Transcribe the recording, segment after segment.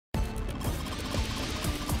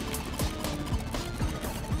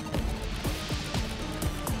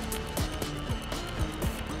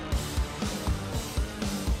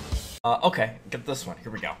Okay, get this one.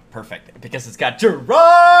 Here we go. Perfect. Because it's got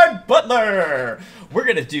Gerard Butler. We're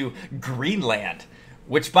gonna do Greenland,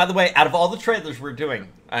 which, by the way, out of all the trailers we're doing,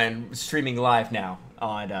 I'm streaming live now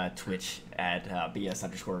on Twitch at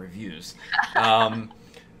BS_reviews.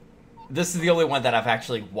 This is the only one that I've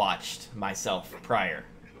actually watched myself prior.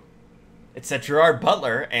 It said Gerard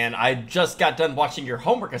Butler, and I just got done watching your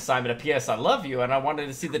homework assignment at PS I Love You, and I wanted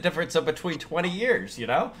to see the difference of between 20 years, you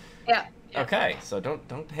know? Yeah. Okay, so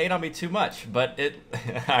don't hate on me too much, but I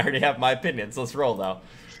already have my opinions. Let's roll though.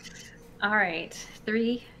 All right,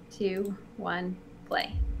 3, 2, 1,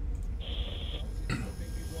 play.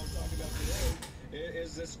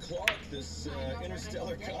 Is this Clark, this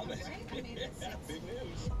interstellar comet? Big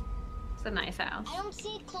news. It's a nice house. I don't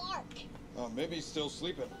see Clark. Oh, maybe he's still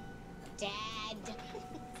sleeping. Dad.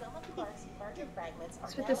 Some of Clark's larger fragments are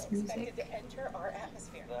What's with now this music? expected to enter our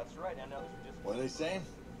atmosphere. That's right. I know. What are they saying?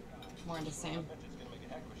 More of the same.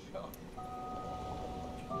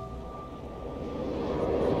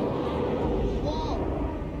 Whoa.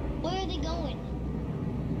 Where are they going?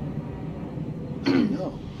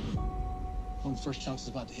 No. When the first chunk is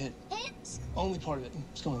about to hit. Hit? Only part of it.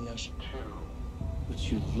 It's going in the ocean.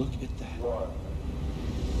 But you look at that.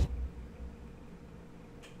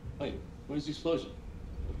 Wait, where's the explosion?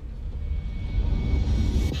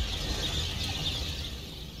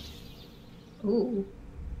 Ooh.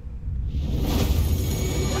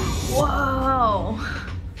 Whoa.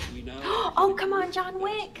 We now Oh, come on, John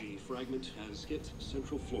Wick. the fragment has hit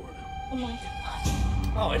Central Florida. Oh my god.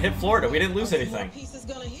 Oh, it hit Florida. We didn't lose anything. Piece is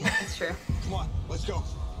gonna hit. That's true. Come on, let's go.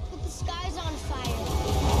 But the sky's on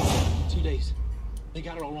fire. 2 days. They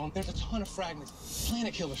got it all wrong. There's a ton of fragments.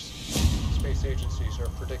 Planet killers. Space agencies are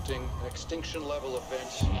predicting an extinction level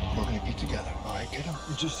event. We're gonna get together, all right, kiddo?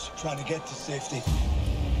 We're just trying to get to safety.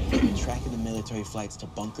 Tracking the military flights to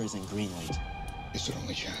bunkers in Greenland. It's our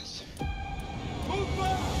only chance. Move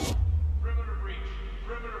back! Perimeter breach.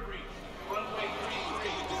 Perimeter breach. Runway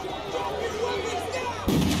 33.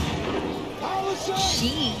 Allison!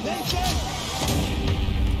 Jeez.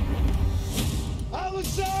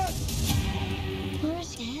 Allison!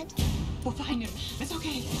 Where's Dad? We'll find him. It's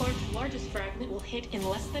okay. Clark's largest fragment will hit in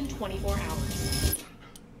less than 24 hours.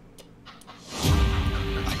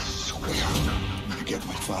 I swear, I'm gonna get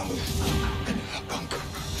my father in that bunker.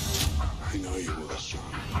 I know you will, son.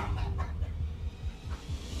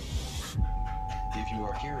 If you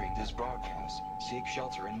are hearing this broadcast, seek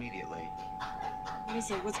shelter immediately. What is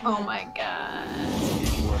it? What's going on? Oh my god.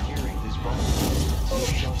 If you are hearing this broadcast,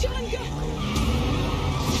 seek shelter immediately.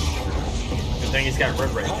 Good thing he's got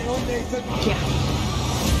road rage. Hang on, Nathan. Yeah.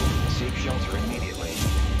 Seek shelter immediately.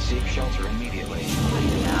 Seek shelter immediately. Oh my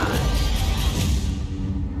god.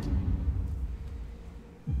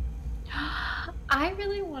 I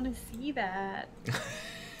really want to see that.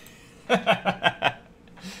 I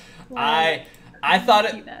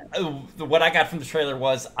thought see it. that. What I got from the trailer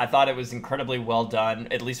was I thought it was incredibly well done,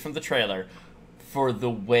 at least from the trailer, for the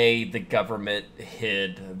way the government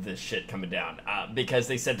hid this shit coming down. Because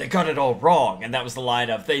they said they got it all wrong, and that was the line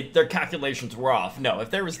of their calculations were off. No,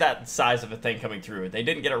 if there was that size of a thing coming through, they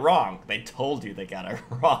didn't get it wrong. They told you they got it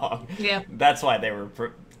wrong. Yeah. That's why they were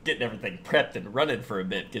getting everything prepped and running for a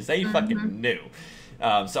bit, because they fucking knew.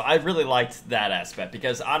 So I really liked that aspect,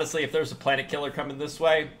 because honestly, if there was a planet killer coming this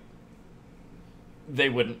way, they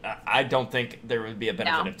wouldn't. I don't think there would be a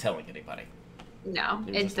benefit of telling anybody. No,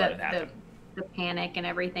 You it's just let it happen. the panic and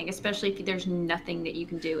everything, especially if there's nothing that you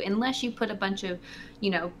can do unless you put a bunch of,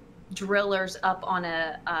 drillers up on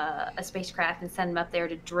a spacecraft and send them up there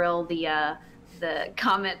to drill the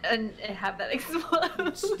comet and have that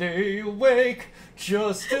explode. Stay awake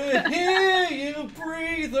just to hear you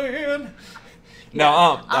breathing.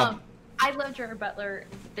 No, I love Gerard Butler.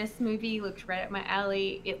 This movie looks right up my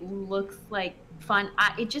alley. It looks like fun.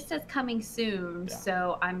 It just says coming soon,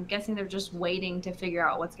 so I'm guessing they're just waiting to figure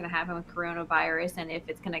out what's going to happen with coronavirus and if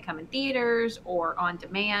it's going to come in theaters or on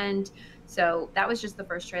demand. So that was just the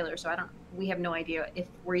first trailer. So we have no idea if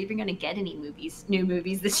we're even going to get any new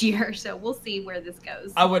movies this year. So we'll see where this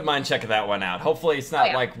goes. I wouldn't mind checking that one out. Hopefully it's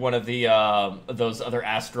not like one of the those other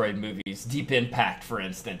asteroid movies, Deep Impact, for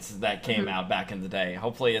instance, that came out back in the day.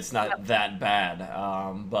 Hopefully it's not that bad.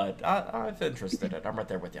 But I'm interested in it. I'm right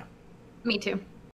there with you. Me too.